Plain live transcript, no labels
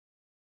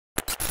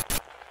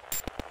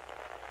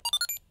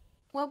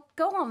Well,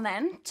 go on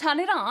then. Turn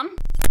it on.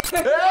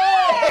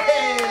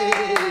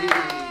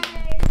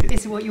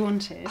 Is it what you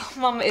wanted? Oh,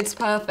 Mum, it's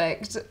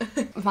perfect.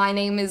 My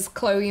name is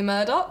Chloe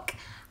Murdoch.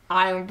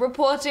 I'm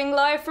reporting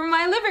live from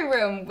my living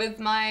room with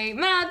my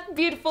mad,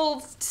 beautiful,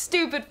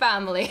 stupid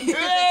family.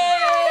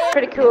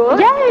 Pretty cool.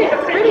 Yeah,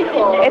 it's really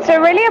cool. It's a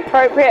really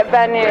appropriate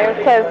venue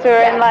because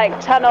we're in like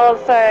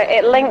tunnels, so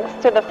it links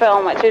to the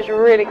film, which is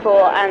really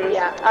cool. And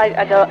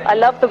I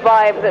love the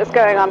vibe that's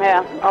going on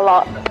here a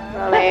lot.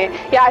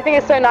 Yeah, I think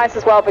it's so nice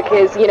as well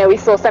because, you know, we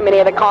saw so many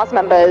of the cast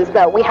members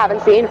that we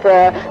haven't seen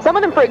for, some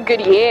of them for a good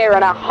year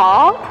and a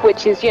half,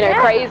 which is, you know,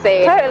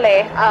 crazy.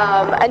 Totally.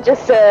 And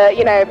just to,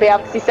 you know, be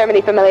able to see so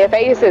many familiar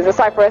faces,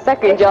 aside for a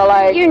second, you're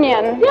like...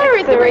 Union. Yeah,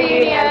 it's a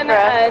reunion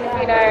and,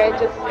 you know,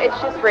 it's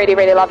just really,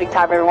 really lovely to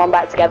have everyone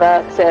back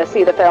together to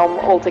see the film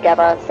all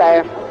together,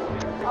 so...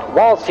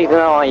 Wildseed and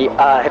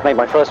I had made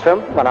my first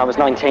film when I was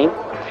 19.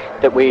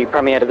 That we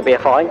premiered at the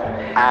BFI,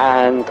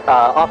 and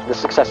after the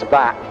success of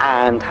that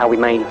and how we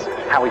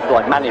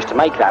managed to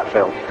make that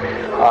film,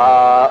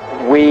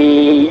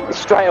 we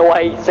straight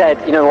away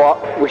said, you know what,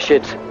 we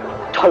should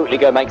totally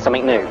go make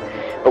something new,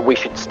 but we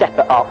should step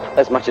it up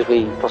as much as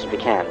we possibly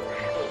can.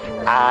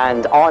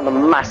 And I'm a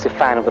massive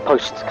fan of the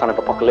post kind of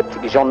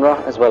apocalyptic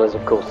genre, as well as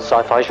of course the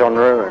sci-fi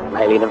genre and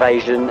alien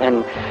invasion.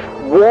 And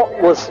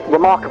what was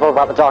remarkable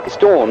about The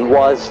Darkest Dawn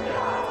was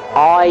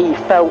I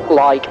felt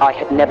like I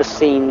had never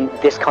seen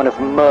this kind of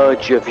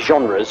merge of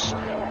genres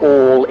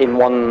all in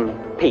one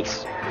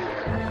piece.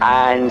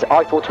 And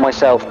I thought to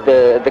myself,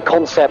 the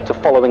concept of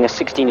following a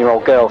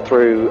 16-year-old girl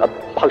through a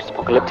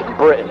post-apocalyptic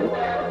Britain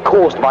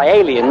caused by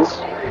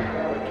aliens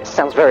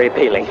sounds very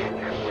appealing.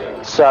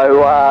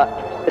 So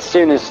as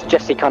soon as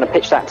Jesse kind of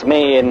pitched that to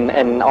me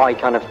and I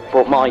kind of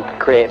brought my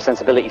creative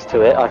sensibilities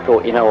to it, I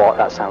thought, you know what,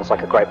 that sounds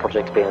like a great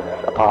project to be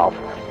a part of.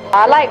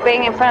 I like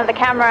being in front of the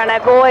camera, and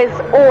I've always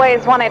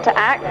wanted to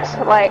act,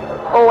 like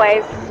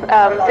always,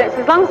 since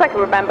as long as I can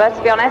remember,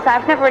 to be honest.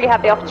 I've never really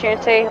had the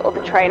opportunity or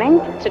the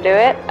training to do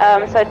it,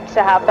 so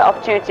to have the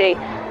opportunity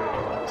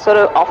sort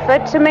of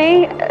offered to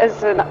me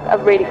as a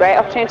really great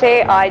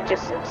opportunity, I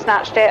just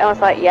snatched it and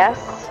was like, yes,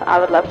 I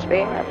would love to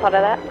be a part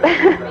of that.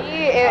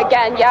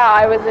 Again, yeah,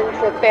 I was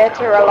into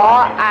theatre a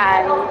lot,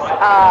 and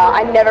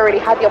I never really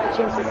had the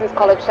opportunity since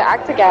college to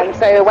act again.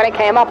 So when it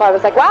came up, I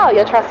was like, wow,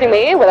 you're trusting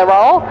me with a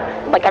role,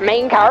 like a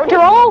main character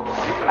role?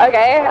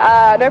 Okay,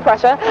 no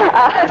pressure.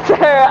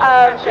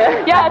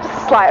 Yeah, just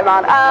a slight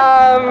amount.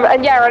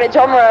 And yeah, in a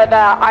genre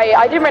that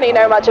I didn't really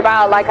know much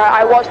about. Like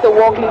I watched The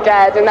Walking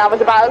Dead, and that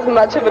was about as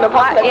much of an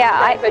apocalypse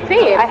as I've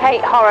seen. I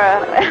hate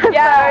horror.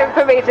 Yeah,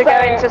 for me to go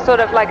into sort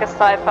of like a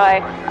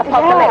sci-fi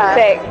apocalyptic. I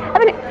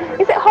mean,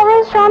 is it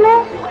horror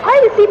genre?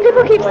 I see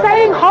people keep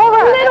saying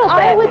horror. A little bit.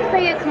 I would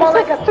say it's more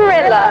like a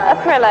thriller. A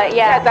thriller, yeah.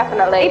 Yeah,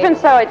 definitely. Even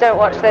so, I don't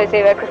watch those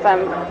either because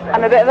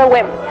I'm a bit of a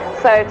wimp.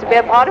 So to be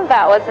a part of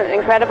that was an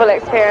incredible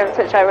experience,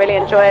 which I really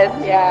enjoyed.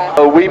 Yeah.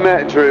 Oh, we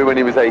met Drew when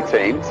he was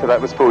 18, so that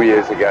was 4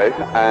 years ago,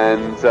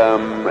 and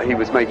he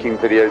was making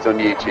videos on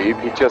YouTube.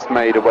 He just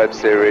made a web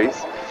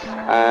series,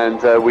 and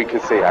we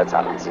could see how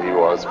talented he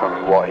was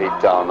from what he'd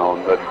done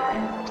on the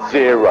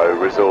zero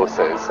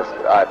resources.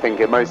 I think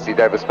most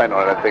he'd ever spent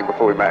on anything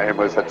before we met him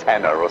was a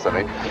tenner or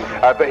something.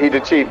 But he'd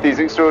achieved these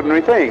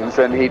extraordinary things,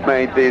 and he'd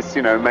made this,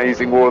 you know,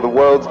 amazing War of the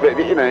Worlds. But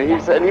you know, I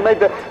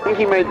think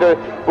he made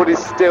what is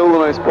still the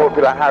most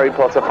popular Harry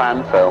Potter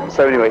fan film.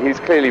 So anyway, he's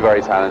clearly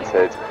very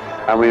talented,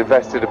 and we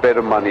invested a bit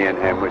of money in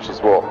him, which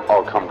is what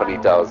our company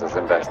does, is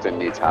invest in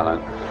new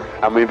talent.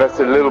 And we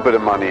invested a little bit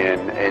of money in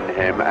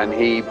him, and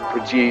he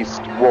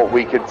produced what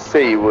we could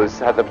see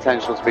had the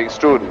potential to be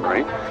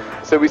extraordinary.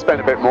 So we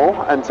spent a bit more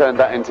and turned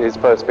that into his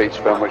first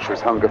feature film, which was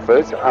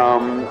Hungerford,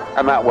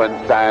 and that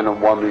went down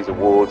and won these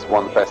awards,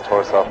 won the Best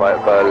Horror Sci-Fi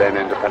at Berlin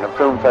Independent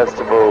Film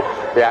Festival,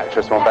 the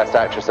actress won Best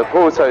Actress at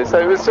Porto. So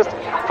it was just,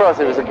 for us,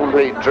 it was a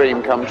complete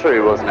dream come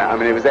true, wasn't it? I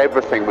mean, it was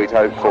everything we'd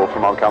hoped for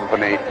from our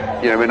company,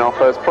 you know, in our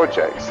first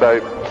project. So,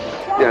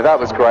 you know, that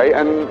was great,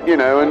 and, you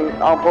know, and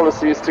our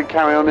policy is to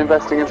carry on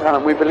investing in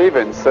talent we believe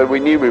in. So we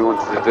knew we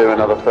wanted to do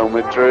another film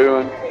with Drew,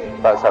 and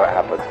that's how it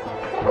happened.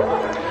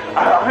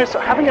 I was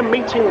having a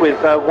meeting with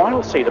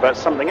Wildseed about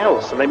something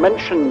else, and they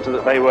mentioned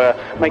that they were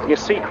making a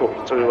sequel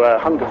to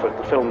Hungerford,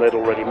 the film they'd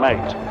already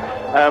made,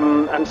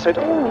 and said,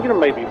 oh, you know,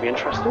 maybe you'd be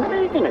interested in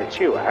making it,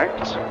 you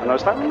act. And I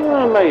was like,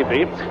 oh,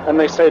 maybe. And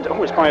they said,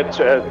 oh, it's by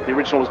the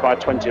original was by a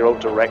 20-year-old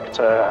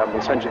director, and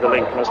we'll send you the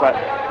link. And I was like,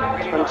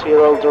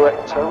 20-year-old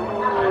director?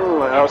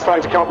 And I was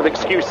starting to come up with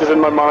excuses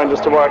in my mind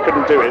as to why I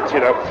couldn't do it, you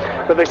know.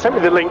 But they sent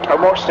me the link, I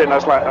watched it, and I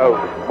was like, oh,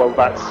 well,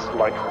 that's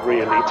like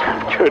really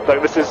damn good. Like,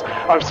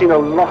 I've seen a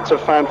lot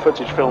of fan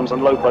footage films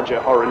and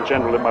low-budget horror in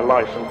general in my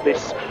life, and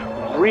this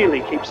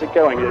really keeps it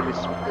going.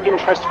 It's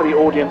interest for the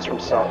audience from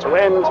start to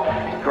end,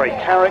 great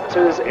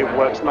characters, it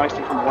works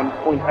nicely from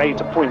point A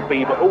to point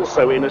B, but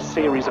also in a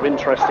series of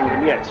interesting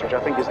vignettes, which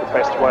I think is the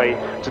best way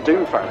to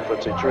do fan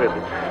footage,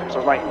 really. So I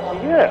was like,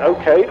 yeah,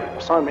 okay,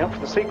 sign me up for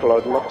the sequel,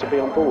 I'd love to be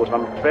on board, and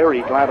I'm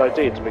very glad I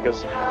did,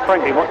 because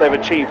frankly what they've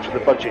achieved for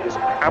the budget is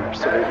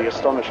absolutely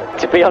astonishing.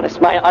 To be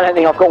honest, mate, I don't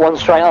think I've got one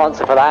straight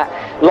answer for that.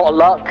 A lot of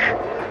luck,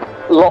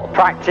 a lot of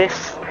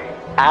practice,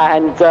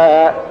 and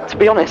to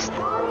be honest,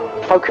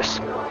 focus.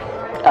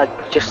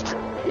 Just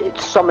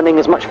summoning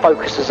as much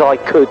focus as I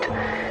could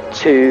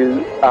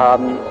to,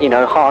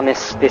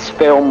 harness this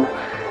film.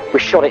 We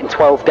shot it in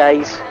 12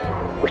 days,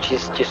 which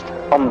is just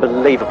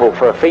unbelievable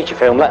for a feature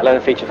film, let alone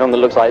a feature film that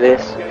looks like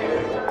this.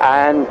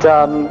 And,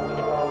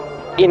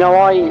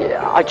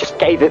 I just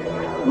gave it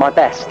my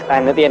best,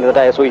 and at the end of the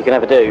day, that's all you can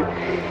ever do.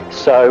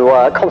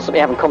 So constantly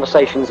having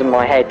conversations in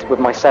my head with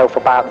myself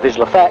about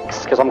visual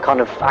effects, because I'm kind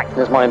of acting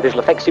as my own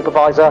visual effects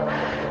supervisor,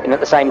 and at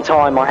the same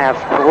time I have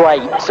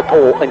great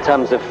support in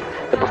terms of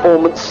the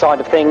performance side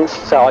of things.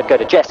 So I'd go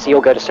to Jessie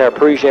or go to Sarah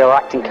Perugia, our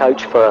acting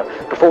coach, for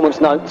performance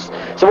notes.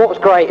 So what was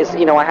great is,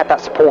 I had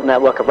that support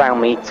network around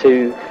me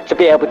to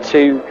be able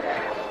to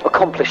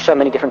accomplish so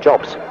many different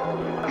jobs.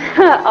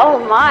 Oh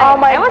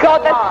my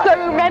God, that's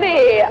so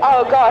many.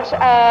 Oh gosh,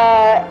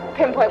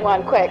 pinpoint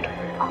one, quick.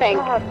 Think.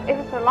 God, it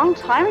was a long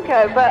time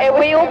ago, but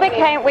we all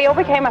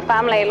became a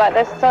family. Like,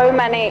 there's so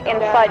many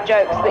inside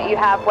jokes that you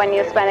have when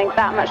you're spending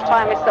that much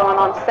time with someone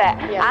on set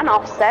and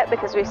off set,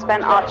 because we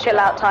spent our chill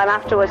out time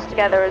afterwards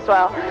together as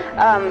well.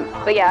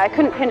 But yeah, I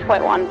couldn't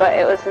pinpoint one, but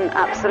it was an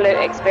absolute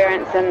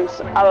experience, and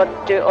I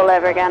would do it all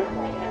over again.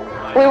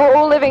 We were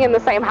all living in the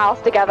same house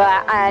together,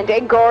 and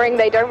in Goring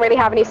they don't really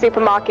have any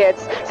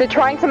supermarkets, so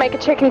trying to make a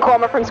chicken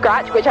korma from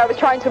scratch, which I was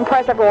trying to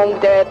impress everyone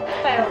with, it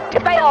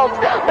failed.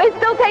 But it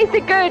still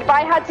tasted good, but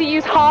I had to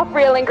use half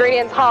real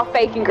ingredients, half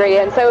fake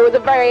ingredients, so it was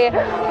a very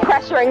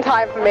pressuring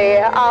time for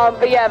me.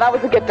 But yeah, that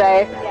was a good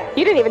day.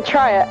 You didn't even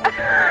try it.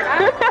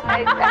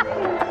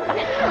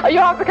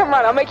 You'll have to come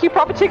round. I'll make you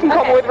proper chicken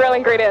korma with real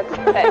ingredients.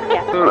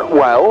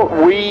 Well,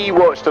 we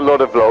watched a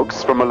lot of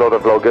vlogs from a lot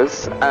of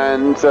vloggers,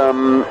 and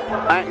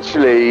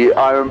actually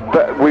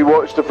we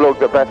watched a vlog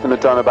that Bethan had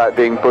done about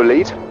being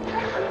bullied,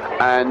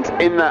 and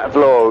in that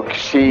vlog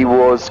she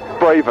was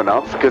brave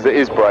enough, because it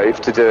is brave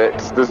to do it.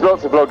 There's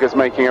lots of vloggers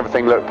making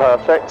everything look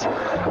perfect,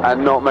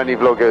 and not many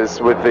vloggers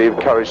with the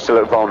courage to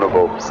look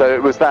vulnerable. So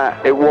it was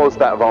that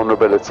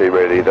vulnerability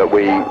really that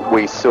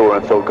we saw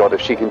and thought, God, if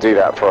she can do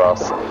that for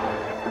us,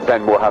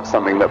 then we'll have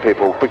something that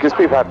because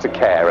people have to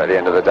care at the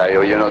end of the day,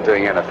 or you're not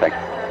doing anything.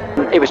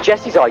 It was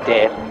Jesse's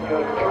idea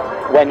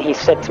when he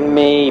said to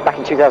me back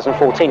in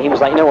 2014, he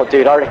was like, you know what,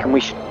 dude, I reckon we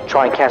should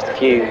try and cast a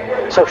few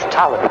social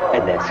talent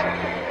in this.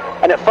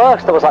 And at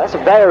first I was like, that's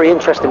a very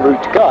interesting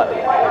route to go.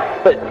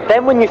 But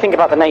then when you think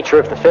about the nature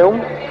of the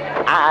film,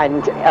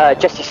 and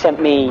Jesse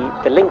sent me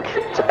the link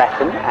to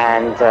Bethan,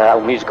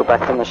 and musical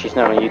Bethan, as she's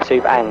known on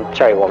YouTube, and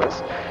Cherry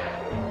Wallace.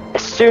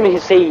 As soon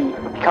as he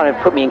kind of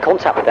put me in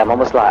contact with them, I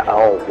was like,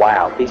 oh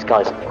wow, these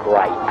guys are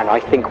great, and I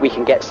think we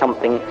can get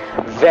something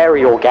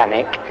very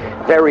organic,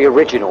 very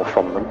original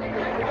from them.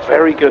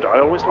 Very good. I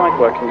always like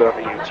working with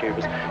other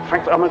YouTubers. In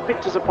fact, I'm a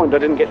bit disappointed I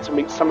didn't get to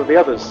meet some of the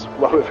others.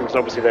 Well, because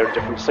obviously they're in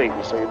different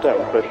scenes, so you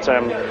don't. But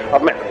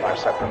I've met them now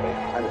separately,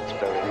 and it's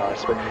very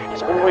nice. But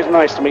it's always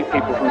nice to meet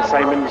people from the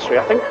same industry.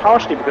 I think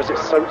partially because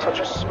it's such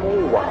a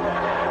small one,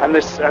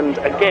 and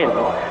again,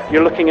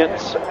 you're looking at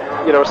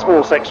a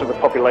small section of the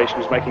population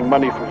who's making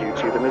money from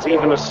YouTube, and there's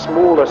even a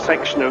smaller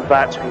section of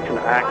that who can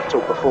act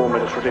or perform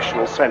in a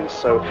traditional sense.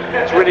 So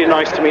it's really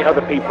nice to meet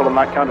other people on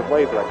that kind of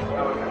wavelength.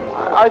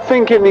 I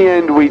think in the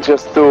end we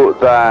just thought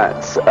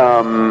that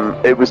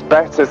it was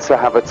better to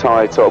have a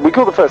title. We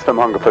called the first film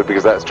Hungerford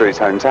because that's Drew's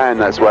hometown,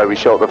 that's where we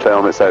shot the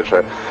film,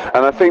 etc.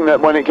 And I think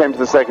that when it came to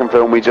the second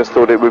film, we just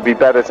thought it would be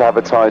better to have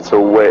a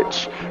title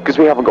because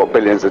we haven't got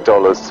billions of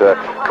dollars to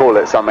call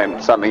it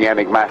something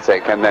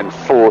enigmatic, and then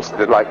force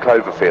like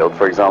Cloverfield,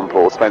 for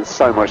example, spent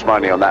so much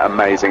money on that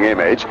amazing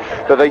image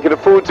that they could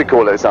afford to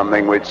call it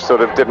something which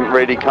sort of didn't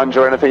really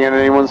conjure anything in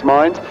anyone's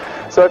mind.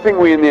 So I think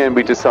in the end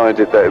we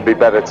decided that it would be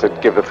better to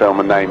give the film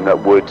a name that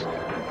would,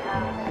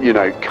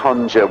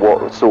 conjure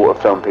what sort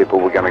of film people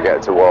were going to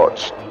get to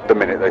watch the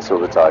minute they saw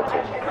the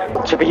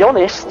title. To be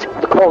honest,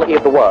 the quality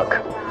of the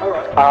work.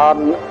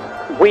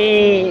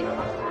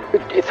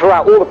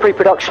 Throughout all the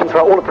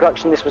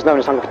production, this was known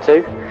as Hungerford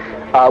 2.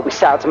 We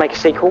set out to make a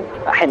sequel,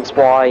 hence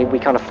why we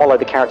kind of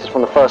followed the characters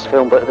from the first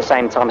film, but at the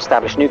same time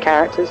established new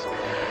characters.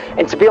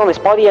 And to be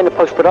honest, by the end of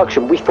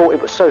post-production, we thought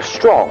it was so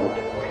strong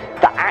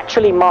that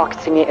actually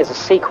marketing it as a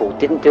sequel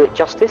didn't do it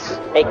justice.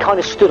 It kind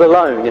of stood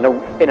alone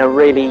in a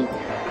really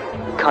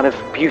kind of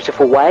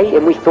beautiful way,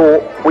 and we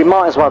thought we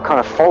might as well kind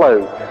of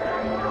follow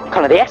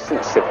kind of the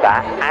essence of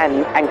that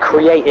and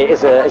create it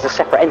as a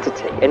separate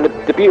entity. And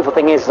the beautiful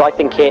thing is, I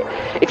think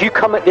if you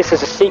come at this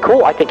as a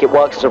sequel, I think it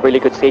works as a really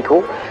good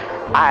sequel,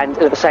 and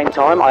at the same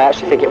time I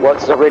actually think it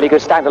works as a really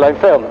good standalone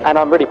film, and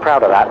I'm really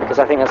proud of that, because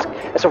I think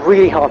that's a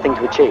really hard thing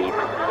to achieve.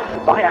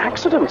 By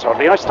accident,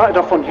 oddly, I started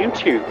off on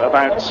YouTube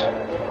about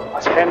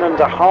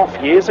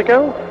 10.5 years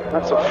ago,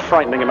 That's a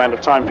frightening amount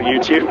of time for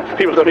YouTube.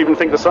 People don't even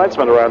think the site's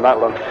been around that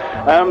long.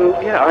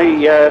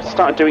 I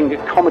started doing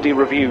comedy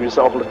reviews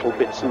of little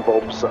bits and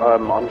bobs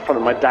on front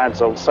of my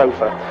dad's old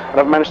sofa, and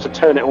I've managed to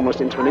turn it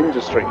almost into an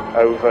industry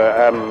over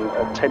a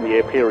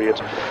 10-year period.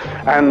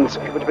 And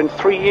it would have been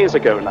 3 years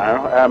ago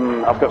now.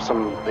 I've got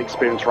some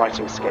experience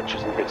writing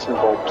sketches and bits and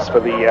bobs for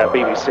the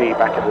BBC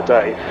back in the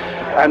day,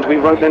 and we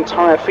wrote an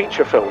entire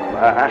feature film,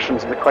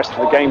 Ashen's and the Quest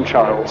for the Game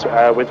Child,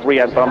 with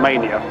Riyad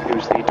Barmania,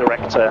 who's the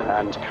director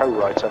and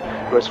co-writer,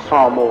 who has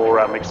far more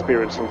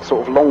experience in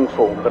sort of long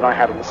form than I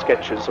had in the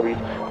sketches. So we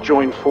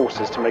joined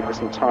forces to make this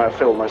entire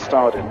film I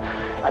starred in,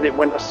 and it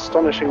went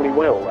astonishingly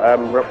well.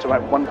 We're up to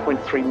about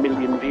 1.3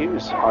 million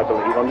views, I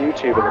believe, on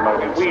YouTube at the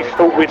moment. We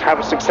thought we'd have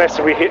a success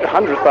if we hit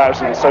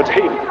 100,000, so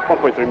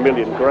 1.3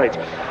 million, great.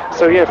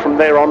 So yeah, from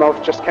there on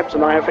I've just kept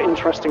an eye out for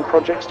interesting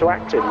projects to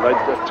act in.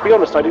 To be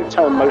honest, I do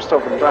turn most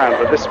of them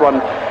down, but this one,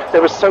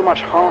 there was so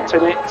much heart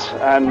in it,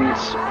 and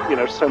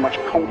so much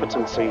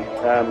competency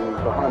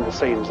behind the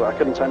scenes that I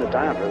couldn't turn it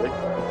down, really.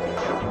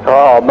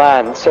 Oh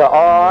man, so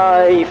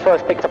I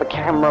first picked up a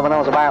camera when I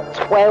was about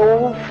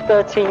 12,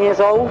 13 years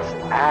old,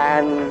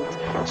 and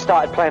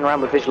started playing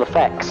around with visual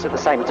effects at the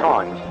same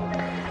time.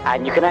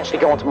 And you can actually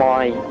go onto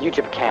my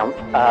YouTube account,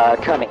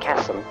 Drew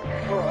Casson,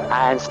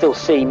 and still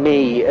see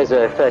me as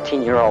a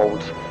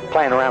 13-year-old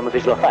playing around with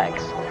visual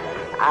effects.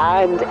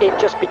 And it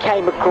just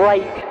became a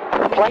great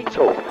play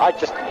tool. I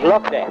just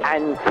loved it,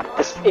 and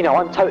this,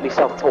 I'm totally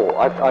self-taught.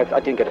 I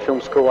didn't go to film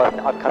school. I've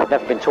kind of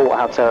never been taught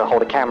how to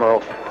hold a camera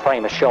or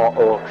frame a shot,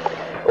 or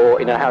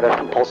how to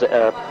composite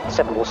a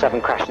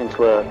 7x7 crashing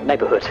into a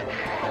neighbourhood.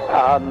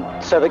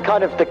 So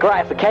the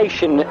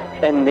gratification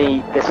and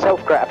the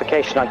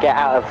self-gratification I get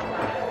out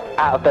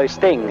of those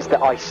things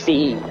that I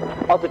see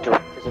other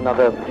directors and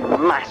other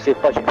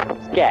massive budget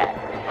films get,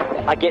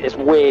 I get this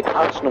weird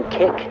personal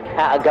kick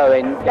out of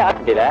going, yeah, I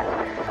can do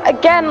that.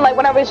 Again, like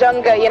when I was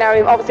younger,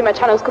 obviously my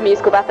channel's called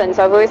Musical Bethan,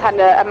 so I've always had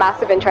a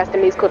massive interest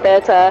in musical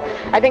theatre.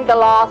 I think the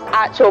last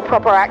actual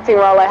proper acting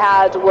role I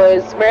had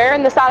was Rare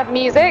in The Sound of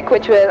Music,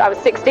 which I was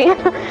 16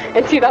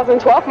 in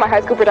 2012, my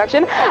high school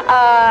production.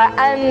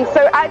 And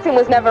so acting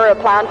was never a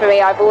plan for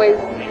me. I've always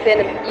been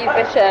a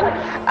musician.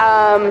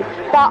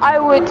 But I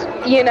would,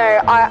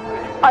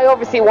 I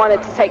obviously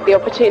wanted to take the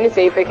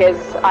opportunity because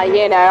I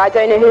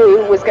don't know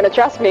who was going to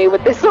trust me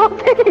with this sort of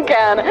thing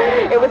again.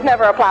 It was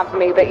never a plan for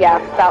me, but yeah,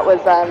 that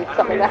was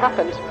something that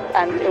happened,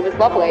 and it was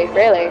lovely,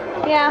 really.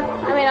 Yeah,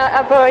 I mean,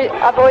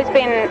 I've always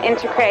been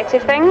into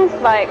creative things.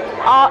 Like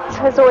art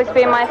has always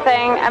been my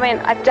thing. I mean,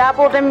 I've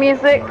dabbled in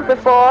music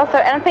before, so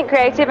anything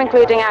creative,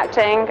 including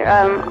acting,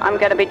 I'm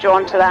going to be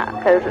drawn to that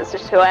because it's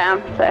just who I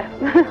am.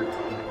 So.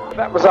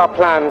 That was our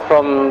plan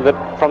from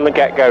the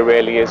get-go,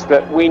 really, is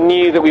that we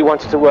knew that we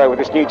wanted to work with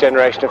this new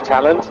generation of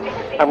talent,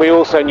 and we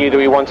also knew that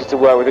we wanted to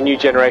work with a new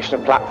generation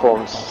of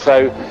platforms.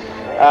 So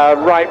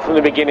right from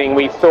the beginning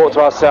we thought to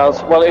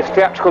ourselves, well, if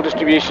theatrical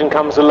distribution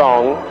comes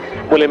along,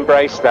 we'll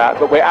embrace that,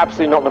 but we're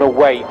absolutely not going to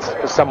wait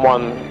for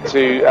someone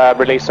to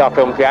release our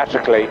film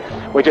theatrically.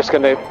 We're just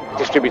going to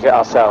distribute it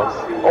ourselves.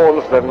 All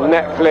of them: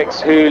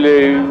 Netflix,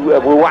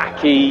 Hulu,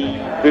 Waki,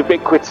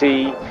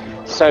 Ubiquity,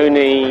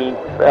 Sony,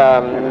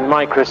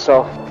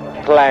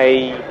 Microsoft,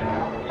 Play,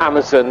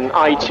 Amazon,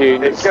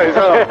 iTunes. It goes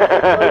on.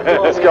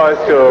 This guy's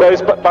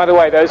cool. By the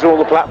way, those are all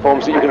the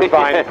platforms that you can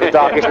find The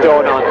Darkest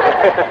Dawn on.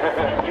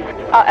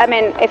 I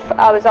mean, if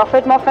I was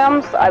offered more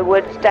films, I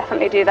would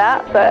definitely do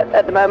that. But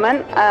at the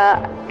moment,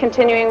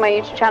 continuing my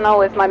YouTube channel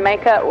with my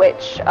makeup,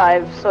 which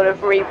I've sort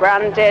of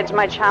rebranded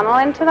my channel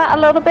into that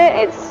a little bit.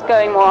 It's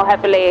going more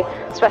heavily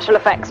special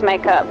effects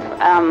makeup.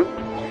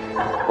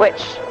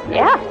 Which,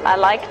 yeah, I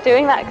like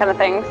doing that kind of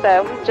thing,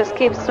 so just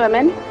keep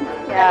swimming.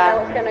 Yeah,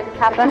 what's going to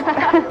happen?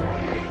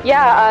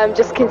 Yeah,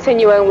 just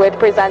continuing with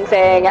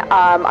presenting.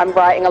 I'm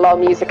writing a lot of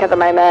music at the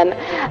moment,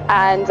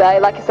 and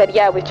like I said,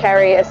 yeah, with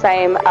Cherry, the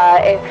same.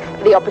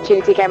 If the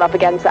opportunity came up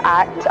again to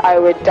act, I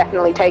would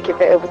definitely take it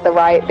if it was the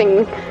right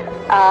thing.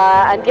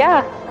 And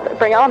yeah,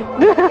 bring it on.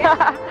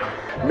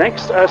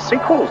 Next, a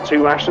sequel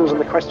to Ashen's and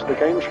the Quest for the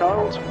Game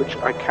Child, which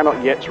I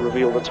cannot yet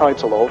reveal the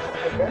title of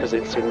because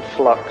it's in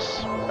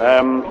flux.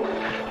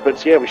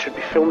 But yeah, we should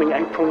be filming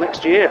April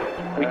next year.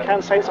 We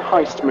can say it's a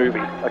heist movie,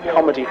 a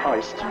comedy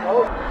heist.